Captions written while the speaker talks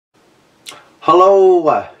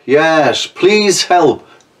Hello, yes, please help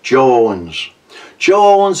Joe Owens.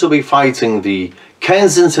 Joe Owens will be fighting the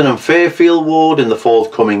Kensington and Fairfield ward in the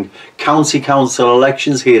forthcoming County Council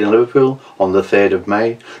elections here in Liverpool on the 3rd of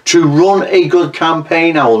May. To run a good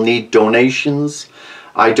campaign, I will need donations.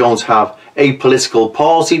 I don't have a political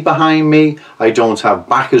party behind me. I don't have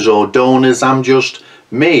backers or donors. I'm just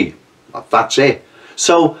me. That's it.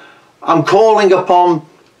 So I'm calling upon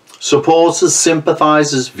supporters,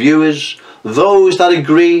 sympathisers, viewers, those that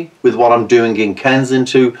agree with what I'm doing in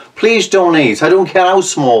Kensington, please donate. I don't care how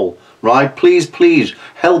small, right? Please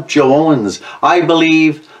help Joe Owens. I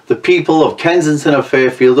believe the people of Kensington and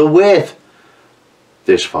Fairfield are worth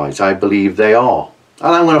this fight. I believe they are.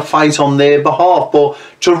 And I'm going to fight on their behalf. But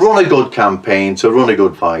to run a good campaign, to run a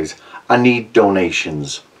good fight, I need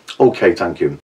donations. Okay, thank you.